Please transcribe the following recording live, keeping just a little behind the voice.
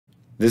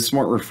This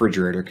smart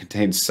refrigerator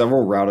contains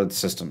several routed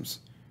systems: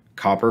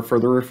 copper for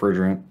the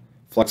refrigerant,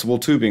 flexible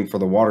tubing for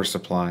the water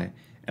supply,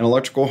 and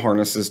electrical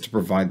harnesses to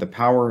provide the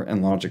power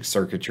and logic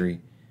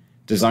circuitry.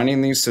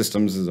 Designing these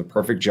systems is a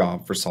perfect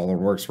job for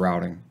SOLIDWORKS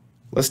routing.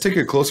 Let's take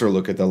a closer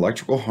look at the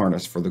electrical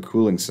harness for the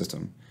cooling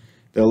system.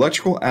 The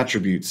electrical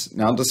attributes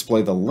now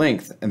display the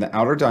length and the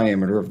outer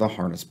diameter of the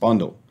harness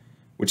bundle,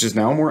 which is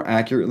now more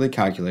accurately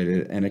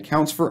calculated and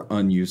accounts for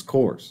unused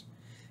cores.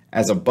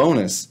 As a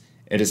bonus,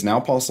 it is now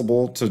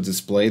possible to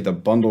display the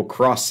bundle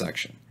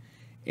cross-section.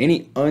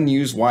 Any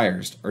unused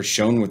wires are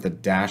shown with a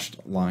dashed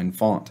line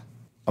font.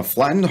 A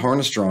flattened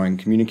harness drawing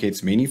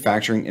communicates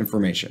manufacturing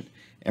information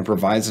and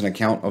provides an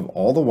account of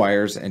all the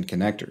wires and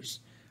connectors.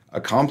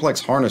 A complex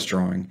harness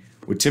drawing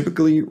would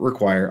typically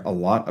require a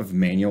lot of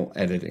manual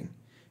editing.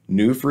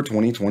 New for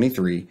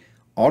 2023,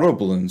 auto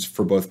balloons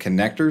for both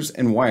connectors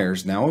and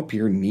wires now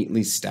appear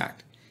neatly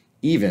stacked,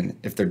 even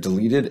if they're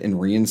deleted and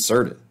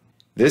reinserted.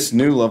 This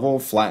new level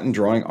of flattened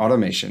drawing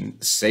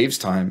automation saves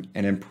time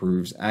and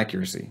improves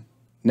accuracy.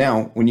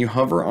 Now, when you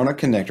hover on a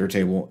connector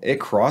table, it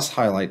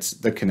cross-highlights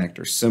the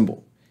connector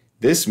symbol.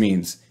 This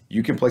means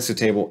you can place a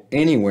table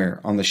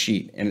anywhere on the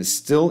sheet and it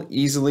still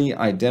easily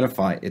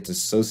identify its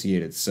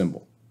associated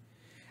symbol.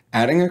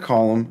 Adding a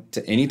column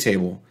to any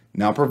table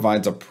now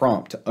provides a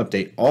prompt to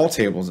update all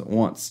tables at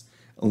once,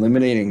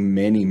 eliminating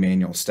many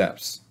manual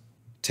steps.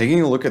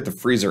 Taking a look at the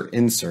freezer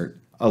insert,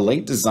 a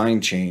late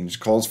design change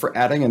calls for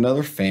adding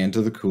another fan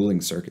to the cooling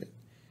circuit.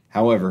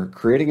 However,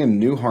 creating a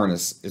new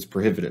harness is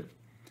prohibitive.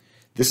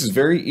 This is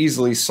very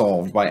easily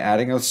solved by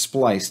adding a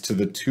splice to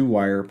the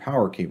 2-wire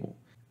power cable.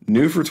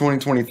 New for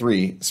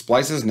 2023,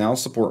 splices now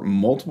support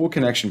multiple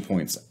connection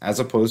points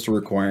as opposed to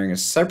requiring a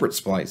separate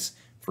splice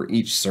for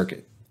each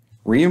circuit.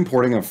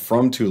 Re-importing a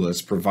from to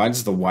list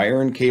provides the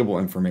wire and cable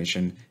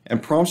information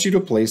and prompts you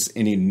to place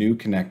any new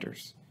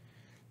connectors.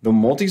 The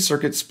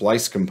multi-circuit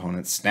splice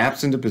component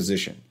snaps into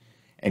position,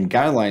 and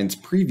guidelines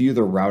preview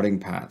the routing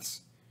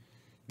paths.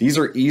 These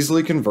are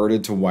easily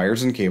converted to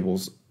wires and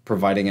cables,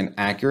 providing an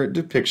accurate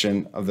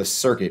depiction of the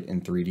circuit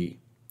in 3D.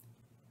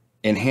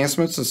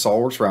 Enhancements to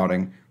SOLIDWORKS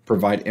routing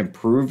provide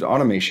improved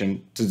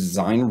automation to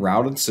design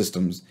routed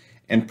systems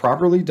and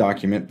properly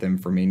document them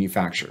for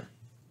manufacture.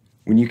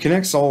 When you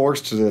connect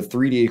SOLIDWORKS to the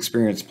 3D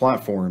Experience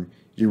platform,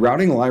 your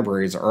routing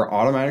libraries are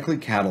automatically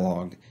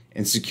cataloged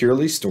and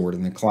securely stored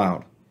in the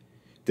cloud.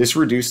 This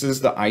reduces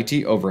the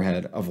IT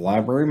overhead of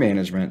library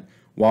management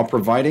while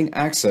providing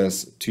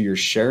access to your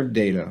shared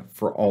data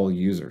for all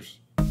users.